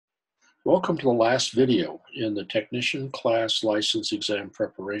Welcome to the last video in the Technician Class License Exam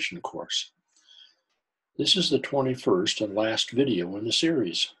Preparation course. This is the 21st and last video in the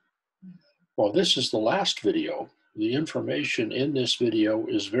series. While this is the last video, the information in this video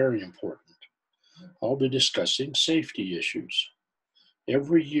is very important. I'll be discussing safety issues.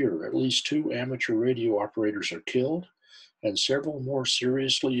 Every year, at least 2 amateur radio operators are killed and several more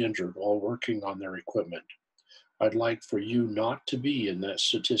seriously injured while working on their equipment. I'd like for you not to be in that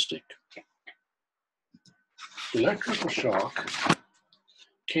statistic. Electrical shock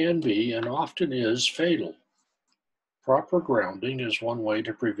can be and often is fatal. Proper grounding is one way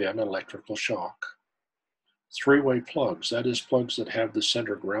to prevent electrical shock. 3-way plugs, that is plugs that have the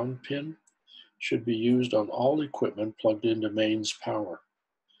center ground pin, should be used on all equipment plugged into mains power.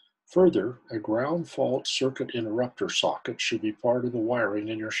 Further, a ground fault circuit interrupter socket should be part of the wiring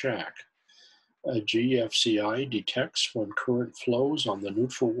in your shack. A GFCI detects when current flows on the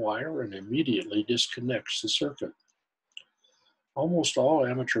neutral wire and immediately disconnects the circuit. Almost all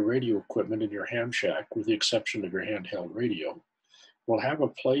amateur radio equipment in your ham shack, with the exception of your handheld radio, will have a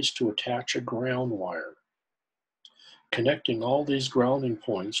place to attach a ground wire. Connecting all these grounding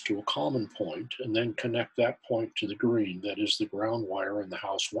points to a common point and then connect that point to the green, that is the ground wire in the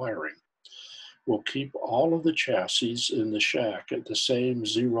house wiring, will keep all of the chassis in the shack at the same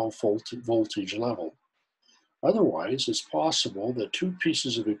 0 voltage level. Otherwise, it's possible that 2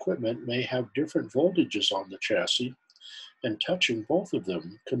 pieces of equipment may have different voltages on the chassis, and touching both of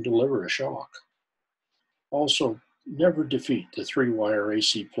them can deliver a shock. Also, never defeat the 3-wire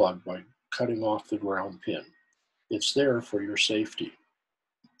AC plug by cutting off the ground pin. It's there for your safety.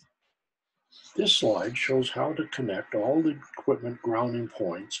 This slide shows how to connect all the equipment grounding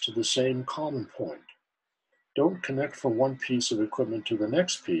points to the same common point. Don't connect from one piece of equipment to the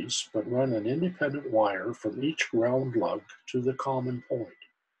next piece, but run an independent wire from each ground lug to the common point.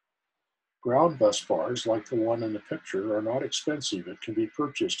 Ground bus bars, like the one in the picture, are not expensive and can be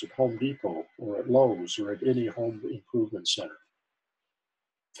purchased at Home Depot or at Lowe's or at any home improvement center.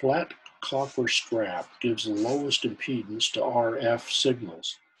 Flat copper strap gives the lowest impedance to RF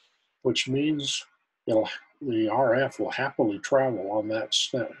signals, which means the RF will happily travel on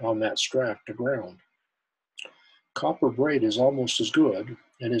that strap to ground. Copper braid is almost as good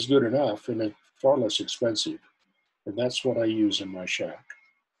and is good enough and is far less expensive, and that's what I use in my shack.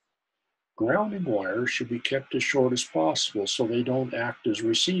 Grounding wires should be kept as short as possible so they don't act as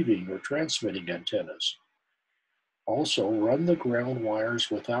receiving or transmitting antennas. Also, run the ground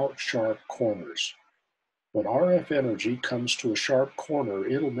wires without sharp corners. When RF energy comes to a sharp corner,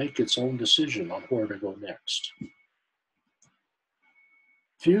 it'll make its own decision on where to go next.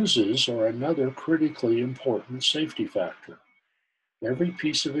 Fuses are another critically important safety factor. Every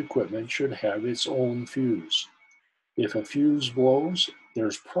piece of equipment should have its own fuse. If a fuse blows,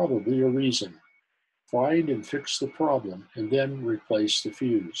 there's probably a reason. Find and fix the problem, and then replace the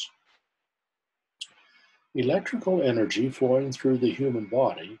fuse. Electrical energy flowing through the human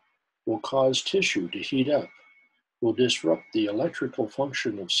body will cause tissue to heat up, will disrupt the electrical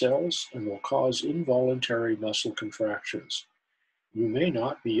function of cells, and will cause involuntary muscle contractions. You may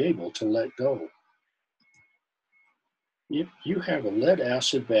not be able to let go. If you have a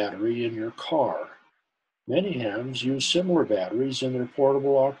lead-acid battery in your car, many hams use similar batteries in their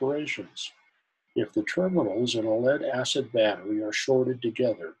portable operations. If the terminals in a lead-acid battery are shorted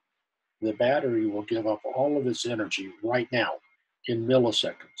together, the battery will give up all of its energy right now, in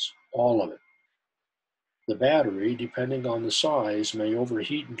milliseconds, all of it. The battery, depending on the size, may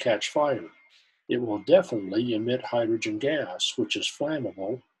overheat and catch fire. It will definitely emit hydrogen gas, which is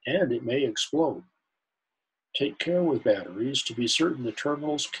flammable, and it may explode. Take care with batteries to be certain the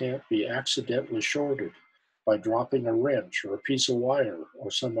terminals can't be accidentally shorted by dropping a wrench or a piece of wire or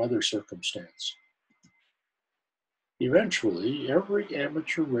some other circumstance. Eventually, every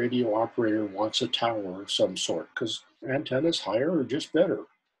amateur radio operator wants a tower of some sort because antennas higher are just better.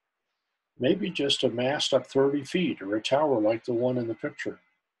 Maybe just a mast up 30 feet or a tower like the one in the picture.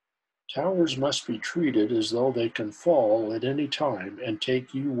 Towers must be treated as though they can fall at any time and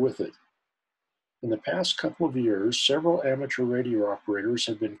take you with it. In the past couple of years, several amateur radio operators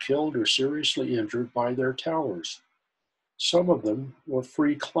have been killed or seriously injured by their towers. Some of them were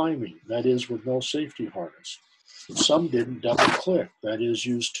free climbing, that is, with no safety harness. Some didn't double click, that is,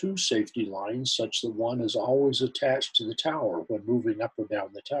 use 2 safety lines such that one is always attached to the tower when moving up or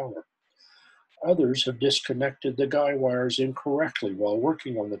down the tower. Others have disconnected the guy wires incorrectly while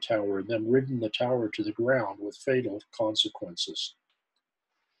working on the tower and then ridden the tower to the ground with fatal consequences.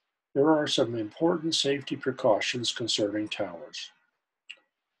 There are some important safety precautions concerning towers.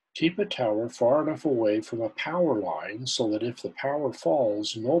 Keep a tower far enough away from a power line so that if the power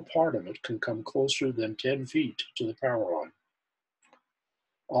falls, no part of it can come closer than 10 feet to the power line.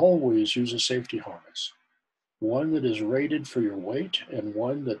 Always use a safety harness, one that is rated for your weight and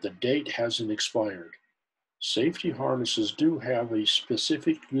one that the date hasn't expired. Safety harnesses do have a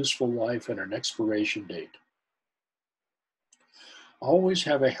specific useful life and an expiration date. Always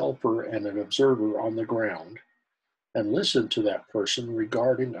have a helper and an observer on the ground and listen to that person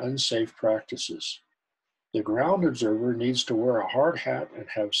regarding unsafe practices. The ground observer needs to wear a hard hat and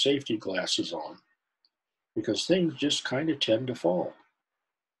have safety glasses on because things just kind of tend to fall.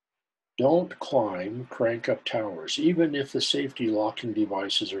 Don't climb crank up towers, even if the safety locking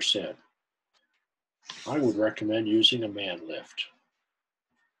devices are set. I would recommend using a man lift.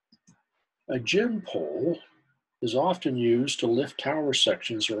 A gin pole is often used to lift tower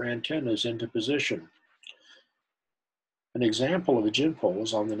sections or antennas into position. An example of a gin pole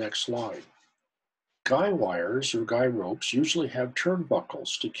is on the next slide. Guy wires or guy ropes usually have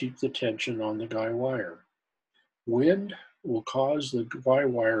turnbuckles to keep the tension on the guy wire. Wind will cause the guy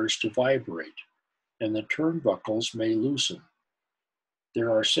wires to vibrate, and the turnbuckles may loosen.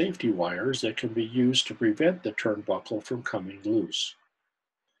 There are safety wires that can be used to prevent the turnbuckle from coming loose.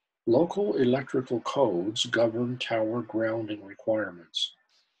 Local electrical codes govern tower grounding requirements.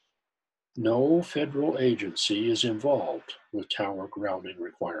 No federal agency is involved with tower grounding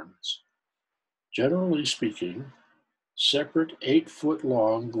requirements. Generally speaking, separate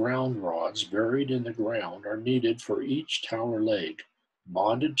 8-foot-long ground rods buried in the ground are needed for each tower leg,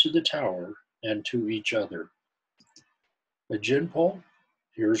 bonded to the tower and to each other. A gin pole?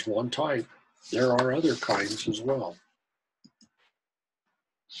 Here's one type. There are other kinds as well.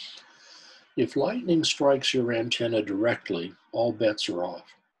 If lightning strikes your antenna directly, all bets are off.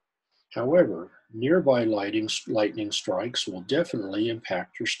 However, nearby lightning strikes will definitely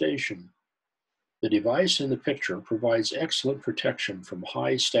impact your station. The device in the picture provides excellent protection from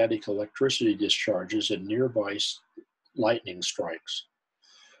high static electricity discharges and nearby lightning strikes.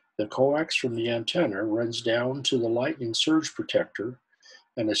 The coax from the antenna runs down to the lightning surge protector,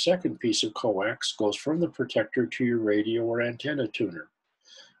 and a second piece of coax goes from the protector to your radio or antenna tuner.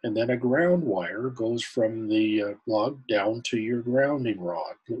 And then a ground wire goes from the plug down to your grounding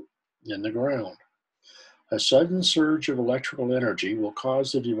rod in the ground. A sudden surge of electrical energy will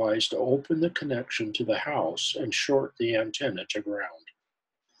cause the device to open the connection to the house and short the antenna to ground.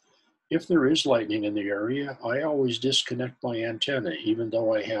 If there is lightning in the area, I always disconnect my antenna even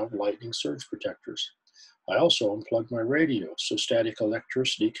though I have lightning surge protectors. I also unplug my radio so static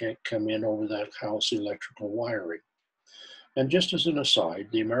electricity can't come in over that house electrical wiring. And just as an aside,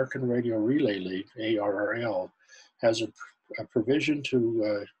 the American Radio Relay League, ARRL, has a provision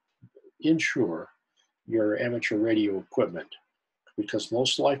to insure your amateur radio equipment because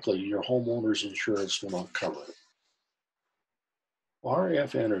most likely your homeowner's insurance will not cover it.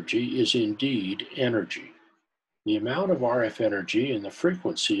 RF energy is indeed energy. The amount of RF energy and the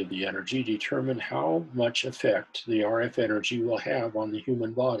frequency of the energy determine how much effect the RF energy will have on the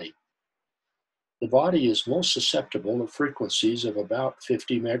human body. The body is most susceptible to frequencies of about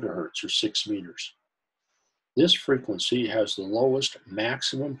 50 megahertz or 6 meters. This frequency has the lowest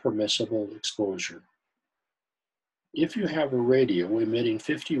maximum permissible exposure. If you have a radio emitting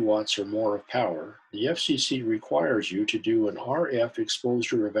 50 watts or more of power, the FCC requires you to do an RF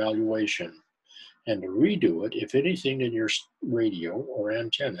exposure evaluation and to redo it if anything in your radio or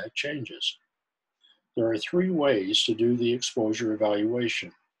antenna changes. There are 3 ways to do the exposure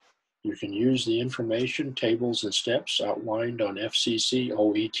evaluation. You can use the information tables and steps outlined on FCC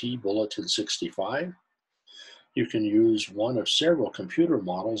OET Bulletin 65. You can use one of several computer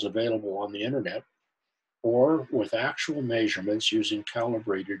models available on the internet, or with actual measurements using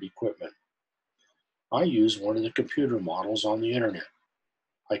calibrated equipment. I use one of the computer models on the internet.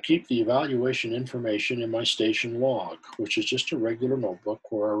 I keep the evaluation information in my station log, which is just a regular notebook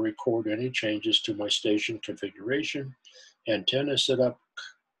where I record any changes to my station configuration, antenna setup,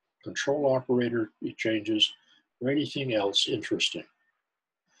 control operator changes, or anything else interesting.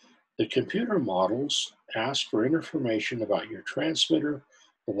 The computer models ask for information about your transmitter,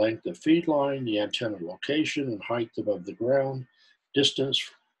 the length of feed line, the antenna location and height above the ground, distance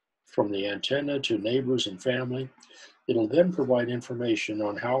from the antenna to neighbors and family. It'll then provide information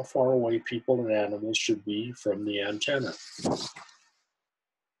on how far away people and animals should be from the antenna.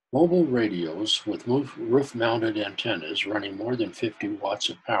 Mobile radios with roof-mounted antennas running more than 50 watts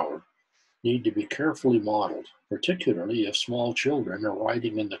of power need to be carefully modeled, particularly if small children are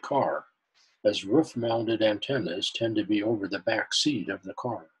riding in the car, as roof-mounted antennas tend to be over the back seat of the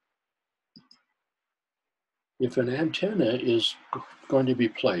car. If an antenna is going to be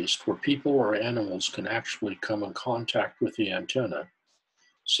placed where people or animals can actually come in contact with the antenna,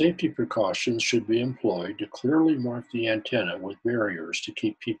 safety precautions should be employed to clearly mark the antenna with barriers to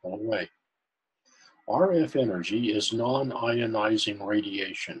keep people away. RF energy is non-ionizing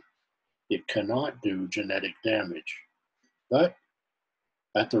radiation. It cannot do genetic damage, but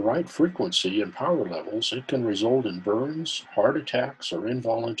at the right frequency and power levels, it can result in burns, heart attacks, or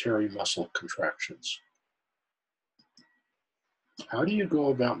involuntary muscle contractions. How do you go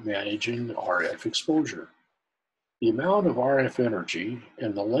about managing RF exposure? The amount of RF energy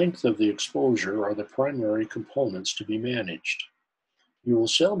and the length of the exposure are the primary components to be managed. You will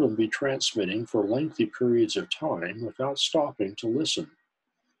seldom be transmitting for lengthy periods of time without stopping to listen.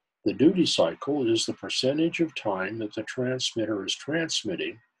 The duty cycle is the percentage of time that the transmitter is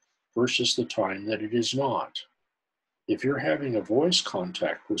transmitting versus the time that it is not. If you're having a voice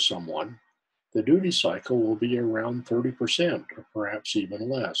contact with someone, the duty cycle will be around 30% or perhaps even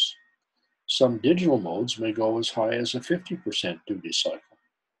less. Some digital modes may go as high as a 50% duty cycle.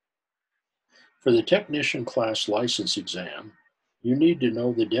 For the technician class license exam, you need to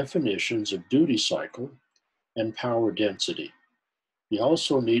know the definitions of duty cycle and power density. You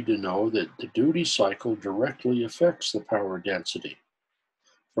also need to know that the duty cycle directly affects the power density.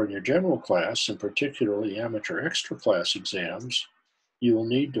 For your general class, and particularly amateur extra class exams, you will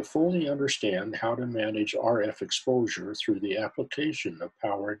need to fully understand how to manage RF exposure through the application of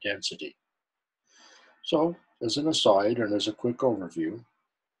power density. So, as an aside and as a quick overview,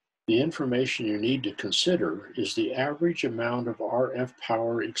 the information you need to consider is the average amount of RF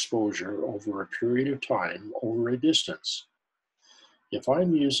power exposure over a period of time over a distance. If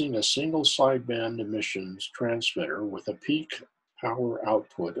I'm using a single sideband emissions transmitter with a peak power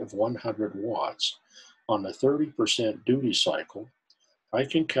output of 100 watts on a 30% duty cycle, I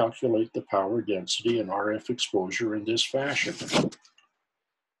can calculate the power density and RF exposure in this fashion.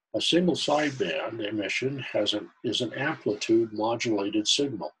 A single sideband emission is an amplitude modulated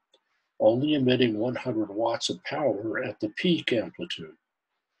signal, only emitting 100 watts of power at the peak amplitude.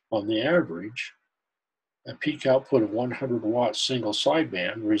 On the average, a peak output of 100 watts single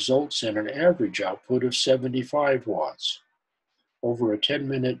sideband results in an average output of 75 watts. Over a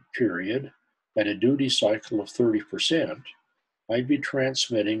 10-minute period, at a duty cycle of 30%, I'd be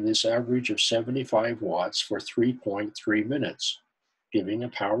transmitting this average of 75 watts for 3.3 minutes, giving a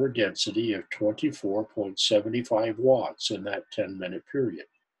power density of 24.75 watts in that 10-minute period.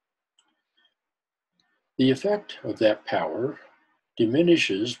 The effect of that power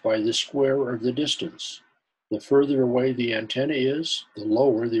diminishes by the square of the distance. The further away the antenna is, the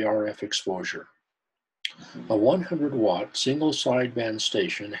lower the RF exposure. A 100-watt single sideband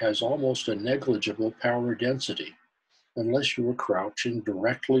station has almost a negligible power density, unless you are crouching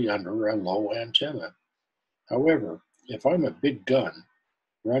directly under a low antenna. However, if I'm a big gun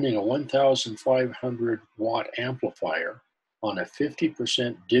running a 1,500-watt amplifier on a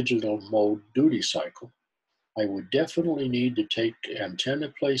 50% digital mode duty cycle, I would definitely need to take antenna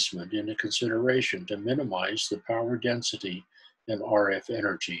placement into consideration to minimize the power density and RF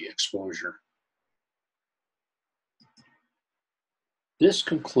energy exposure. This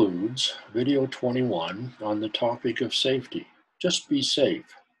concludes video 21 on the topic of safety. Just be safe.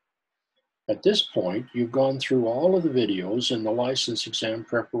 At this point, you've gone through all of the videos in the license exam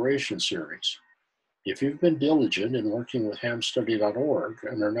preparation series. If you've been diligent in working with hamstudy.org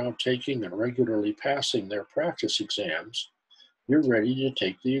and are now taking and regularly passing their practice exams, you're ready to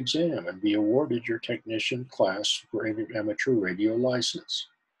take the exam and be awarded your technician class amateur radio license.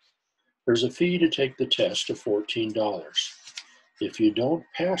 There's a fee to take the test of $14. If you don't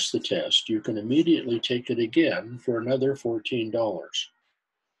pass the test, you can immediately take it again for another $14.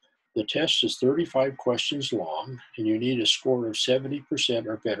 The test is 35 questions long, and you need a score of 70%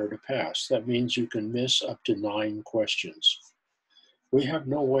 or better to pass. That means you can miss up to 9 questions. We have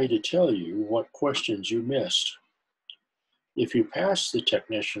no way to tell you what questions you missed. If you pass the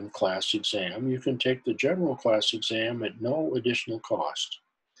technician class exam, you can take the general class exam at no additional cost.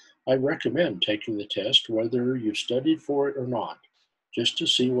 I recommend taking the test whether you've studied for it or not, just to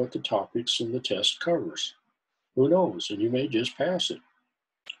see what the topics in the test covers. Who knows, and you may just pass it.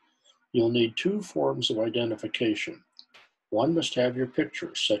 You'll need 2 forms of identification. One must have your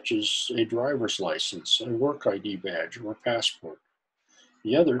picture, such as a driver's license, a work ID badge, or a passport.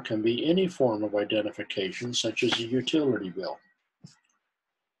 The other can be any form of identification, such as a utility bill.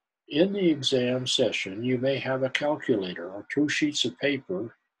 In the exam session, you may have a calculator or 2 sheets of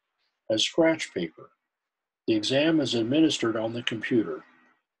paper as scratch paper. The exam is administered on the computer.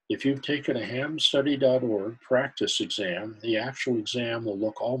 If you've taken a hamstudy.org practice exam, the actual exam will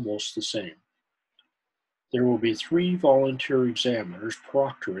look almost the same. There will be 3 volunteer examiners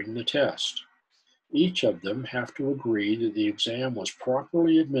proctoring the test. Each of them have to agree that the exam was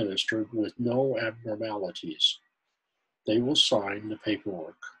properly administered with no abnormalities. They will sign the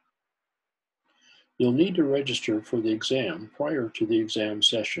paperwork. You'll need to register for the exam prior to the exam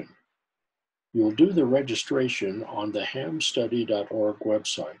session. You'll do the registration on the hamstudy.org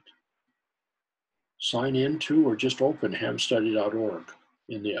website. Sign in to or just open hamstudy.org.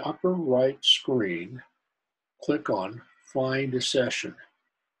 In the upper right screen, click on Find a Session.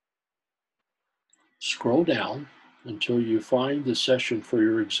 Scroll down until you find the session for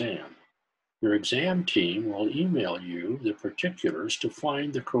your exam. Your exam team will email you the particulars to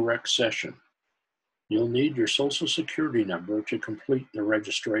find the correct session. You'll need your Social Security number to complete the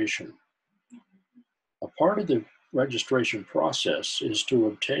registration. A part of the registration process is to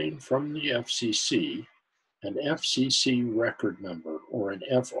obtain from the FCC an FCC record number, or an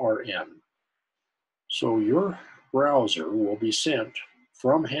FRN. So your browser will be sent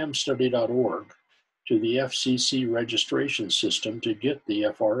from hamstudy.org to the FCC registration system to get the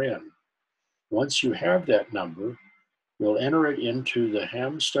FRN. Once you have that number, you'll enter it into the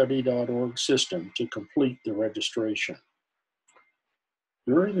hamstudy.org system to complete the registration.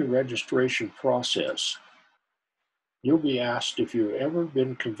 During the registration process, you'll be asked if you've ever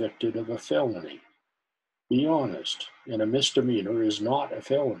been convicted of a felony. Be honest, and a misdemeanor is not a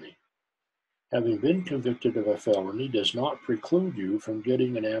felony. Having been convicted of a felony does not preclude you from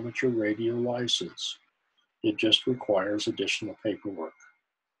getting an amateur radio license. It just requires additional paperwork.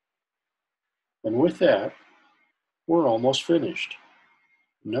 And with that, we're almost finished.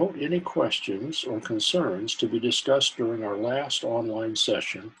 Note any questions or concerns to be discussed during our last online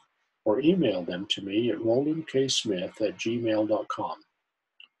session, or email them to me at rolandksmith@gmail.com.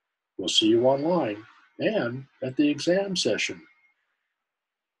 We'll see you online and at the exam session.